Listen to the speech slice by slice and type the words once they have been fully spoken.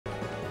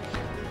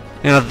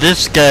Now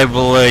this guy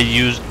will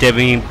use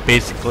Demi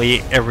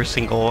basically every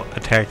single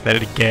attack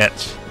that he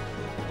gets.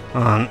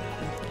 Well,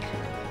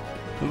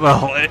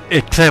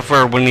 except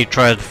for when he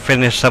tries to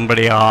finish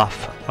somebody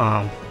off.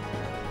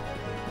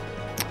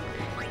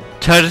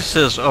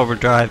 Tidus's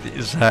overdrive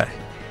is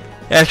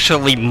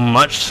actually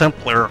much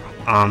simpler.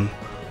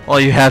 All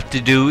you have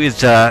to do is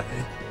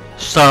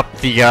stop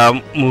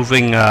the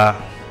moving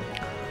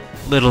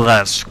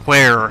little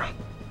square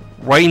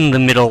right in the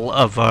middle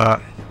of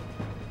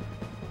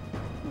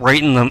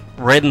right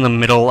in the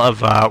middle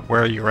of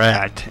where you're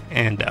at,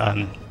 and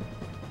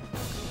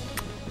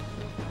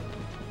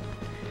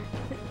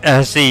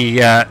as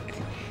he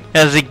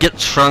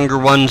gets stronger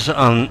ones,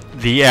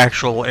 the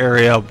actual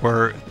area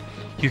where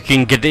you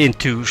can get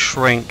into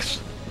shrinks.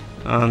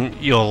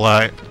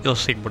 You'll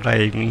see what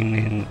I mean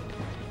in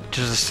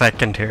just a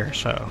second here.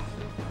 So.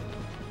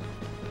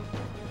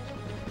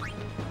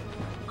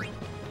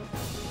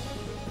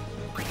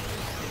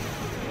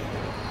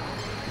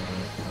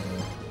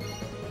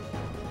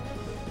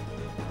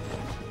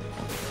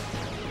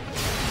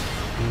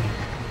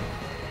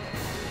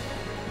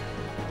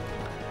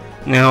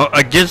 Now,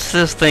 against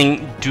this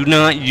thing, do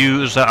not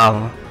use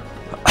all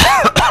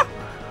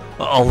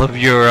of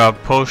your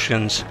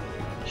potions.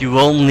 You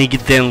will need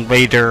them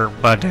later,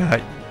 but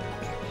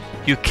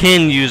you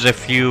can use a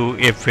few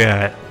if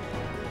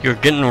you're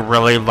getting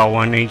really low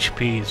on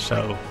HP.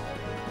 So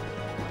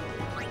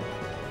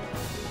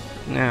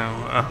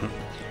now,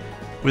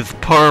 with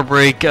Power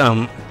Break,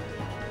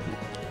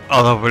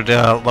 although it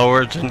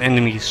lowers an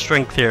enemy's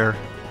strength here,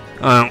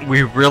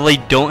 we really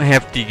don't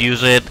have to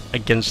use it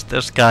against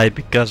this guy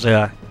because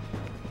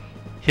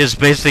his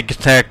basic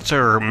attacks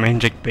are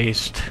magic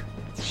based.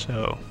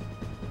 So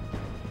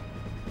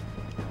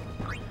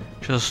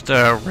just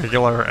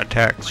regular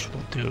attacks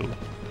will do.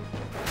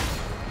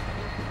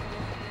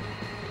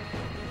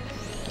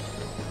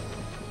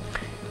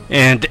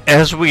 And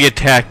as we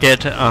attack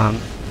it,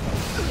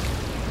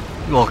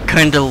 we'll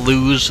kind of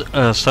lose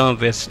some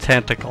of its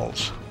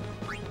tentacles.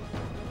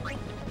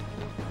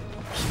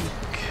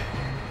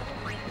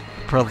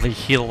 Probably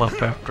heal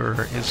up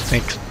after his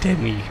next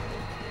Demi.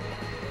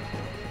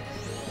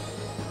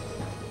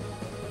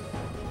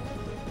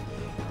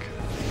 Okay.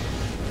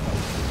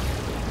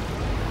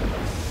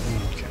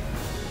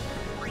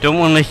 Don't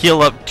want to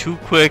heal up too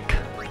quick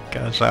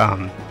because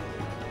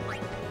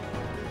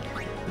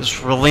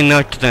it's really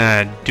not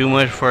gonna do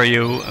much for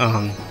you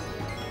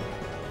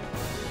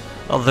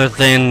other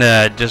than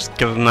just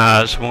give him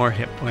some more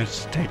hit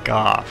points to take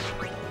off.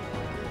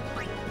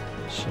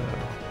 So.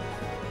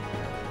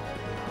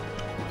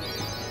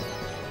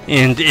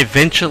 And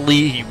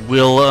eventually he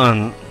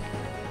will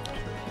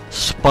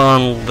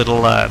spawn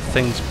little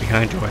things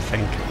behind you, I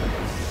think.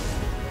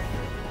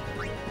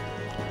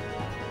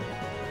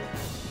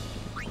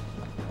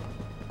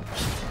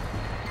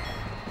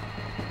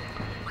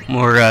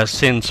 More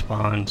sin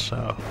spawn,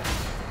 so.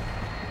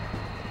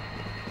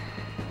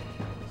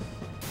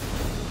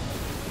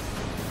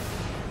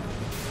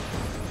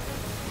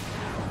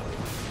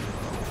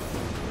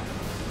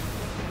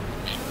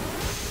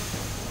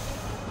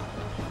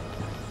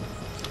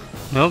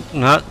 Nope,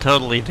 not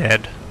totally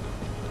dead.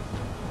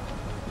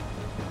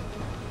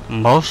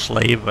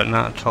 Mostly, but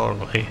not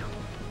totally.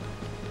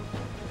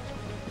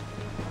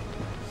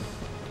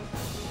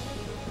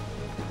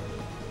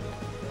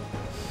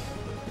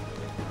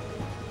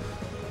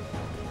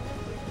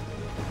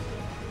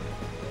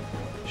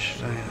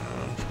 Should I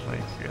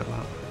feel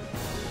that?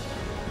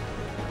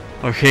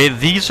 Okay,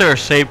 these are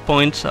save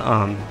points.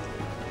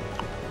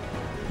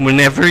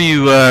 Whenever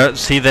you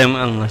see them,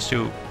 unless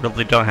you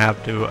really don't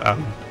have to,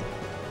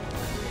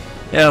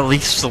 yeah, at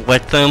least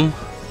select them,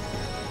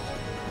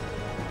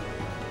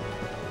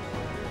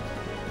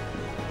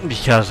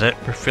 because it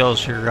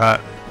refills your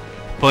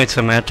points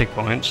of magic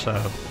points.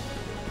 So,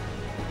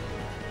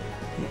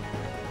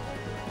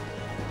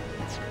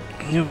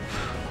 nope,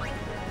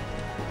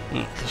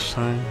 not this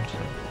time.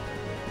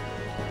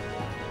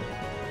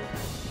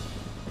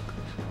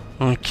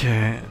 So.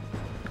 Okay,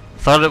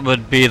 thought it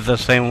would be the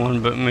same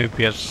one, but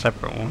maybe a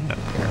separate one up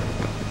here.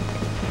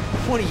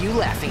 What are you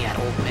laughing at,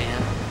 old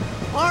man?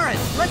 Auron,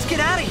 let's get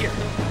out of here!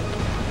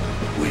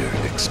 We're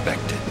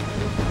expected.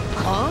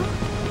 Huh?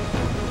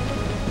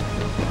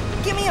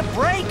 Give me a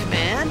break,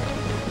 man!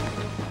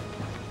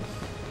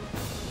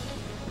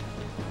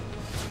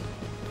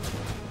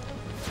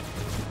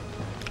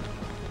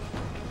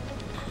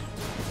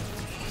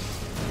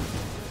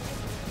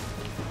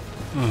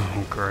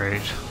 Oh,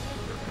 great.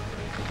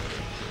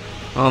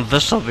 Oh,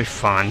 this'll be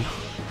fun.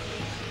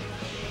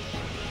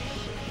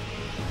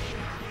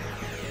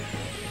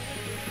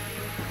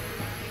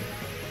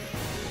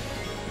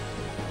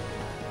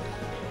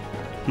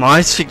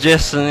 My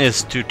suggestion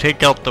is to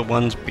take out the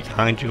ones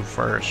behind you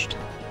first.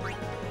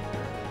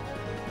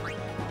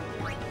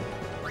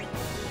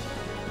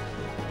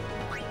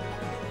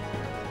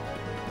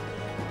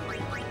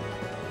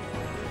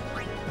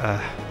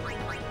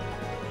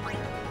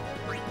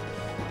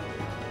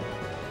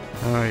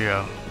 There we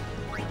go.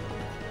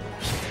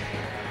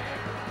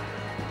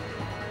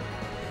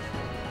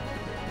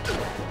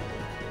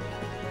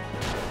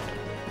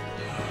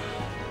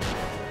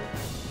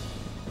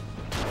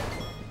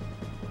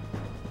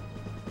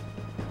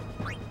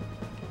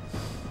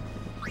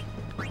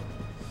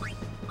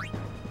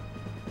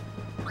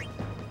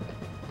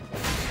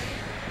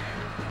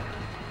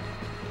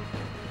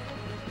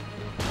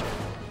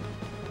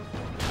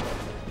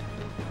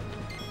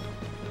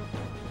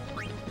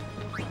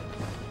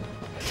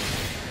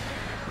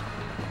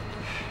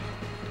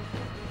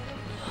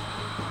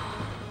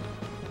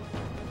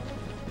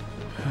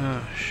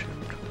 Oh, shoot.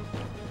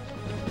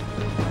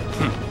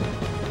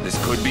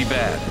 This could be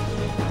bad.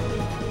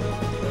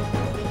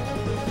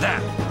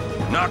 That!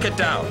 Knock it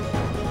down!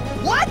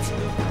 What?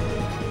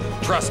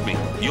 Trust me,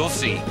 you'll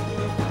see.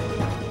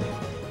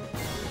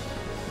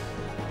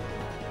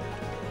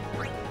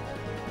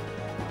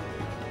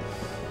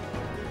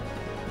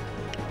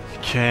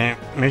 Okay,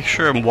 make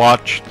sure and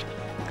watch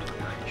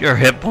your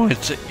hit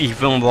points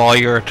even while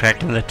you're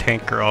attacking the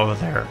tanker over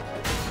there.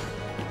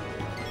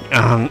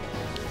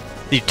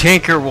 The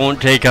tanker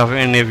won't take off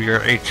any of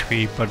your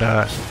HP, but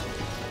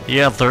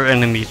the other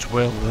enemies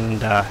will,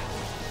 and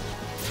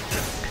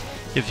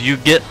if you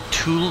get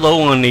too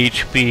low on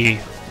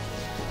HP,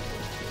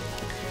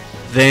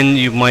 then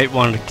you might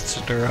want to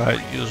consider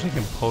using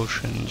a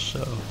potion,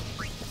 so.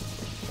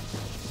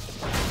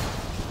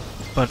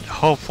 But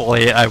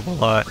hopefully I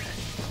will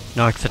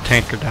knock the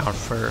tanker down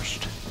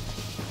first.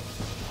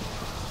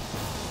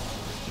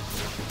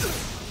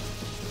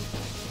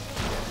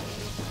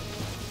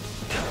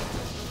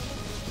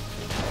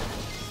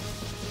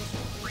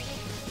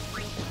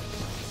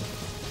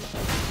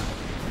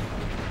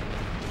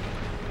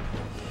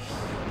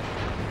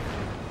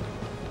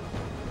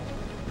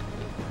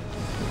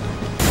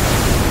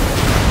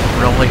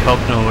 Really hope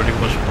nobody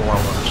was below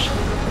us.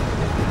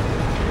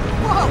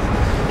 Whoa!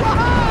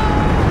 Whoa!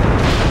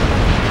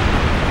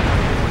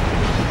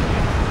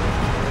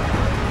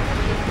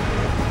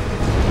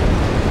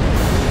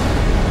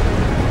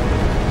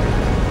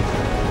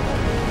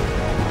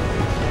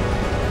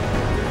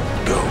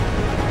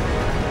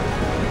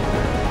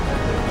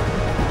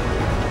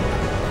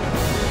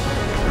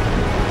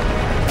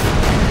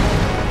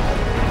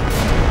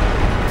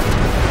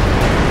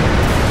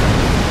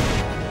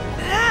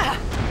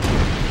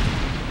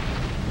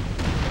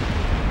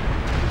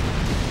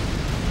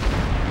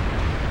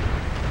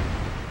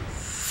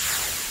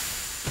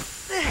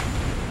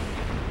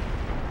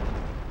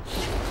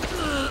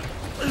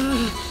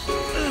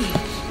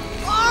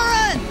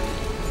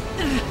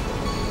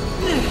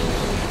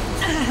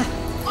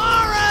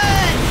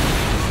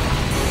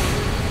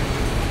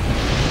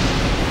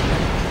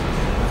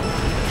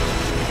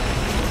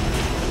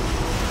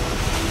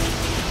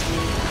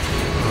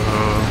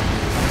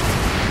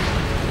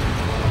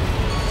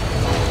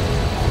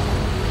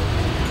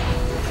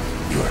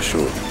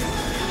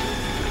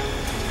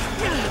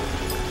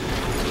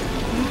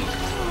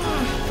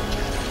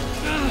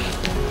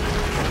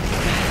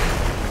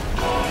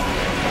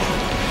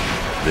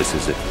 This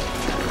is it.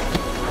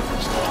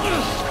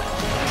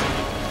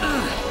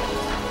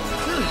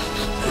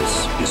 This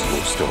is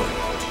your story.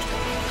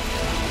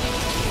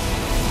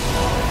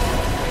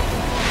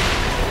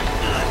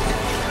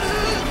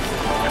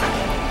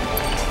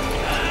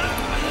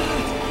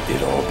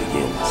 It all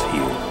begins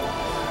here.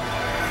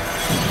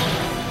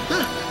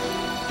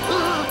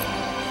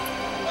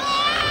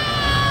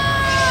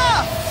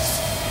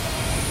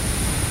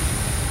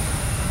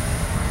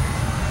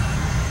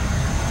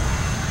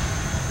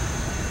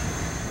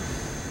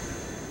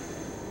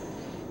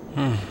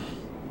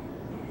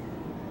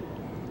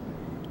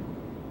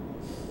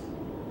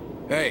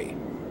 Hey.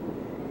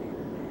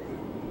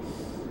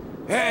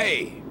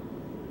 Hey!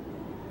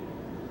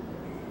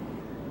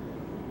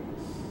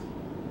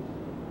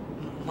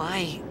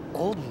 My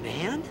old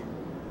man?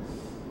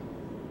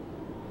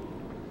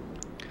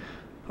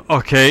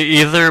 Okay,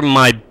 either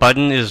my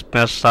button is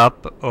messed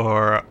up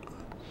or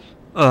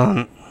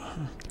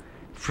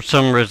for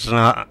some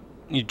reason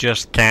you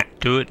just can't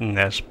do it in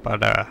this,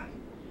 but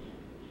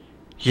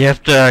you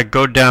have to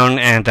go down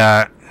and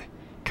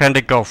kind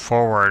of go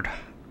forward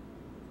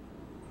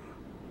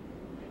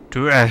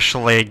to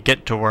actually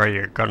get to where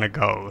you're gonna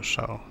go,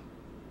 so.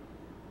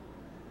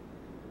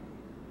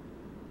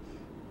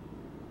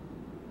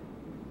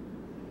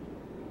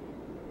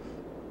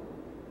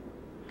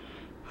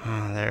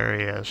 Oh, there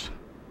he is.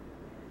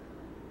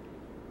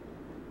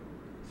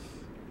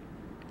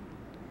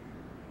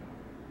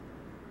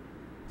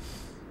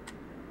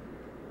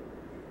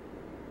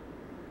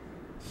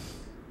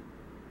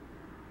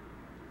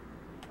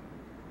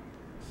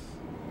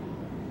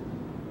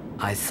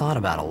 I thought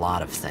about a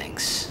lot of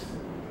things.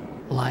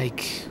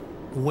 Like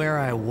where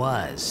I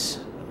was,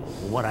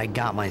 what I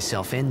got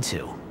myself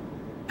into.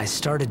 I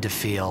started to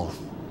feel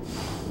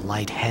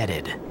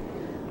lightheaded,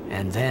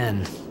 and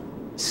then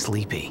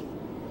sleepy.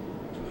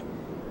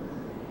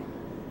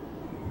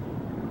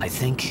 I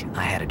think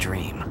I had a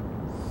dream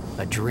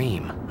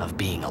of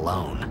being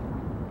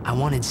alone. I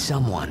wanted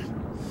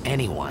someone,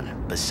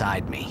 anyone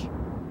beside me,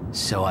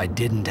 so I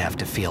didn't have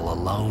to feel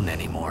alone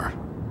anymore.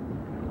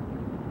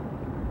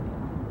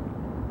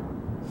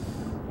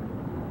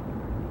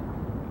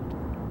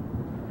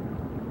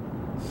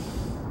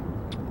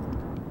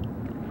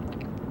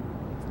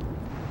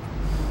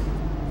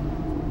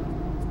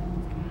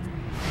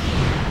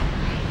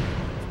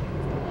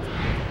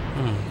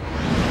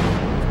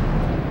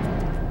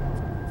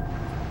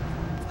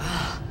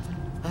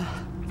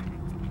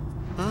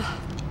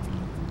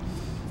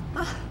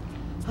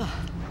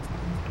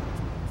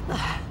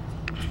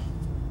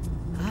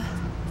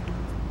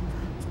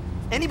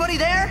 Anybody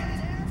there?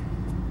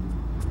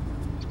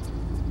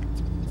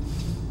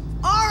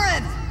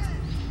 Aaron!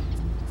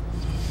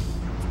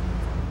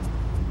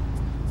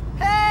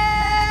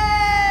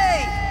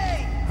 Hey!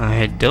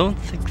 I don't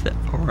think that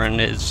Orin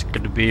is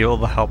going to be able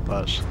to help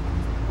us.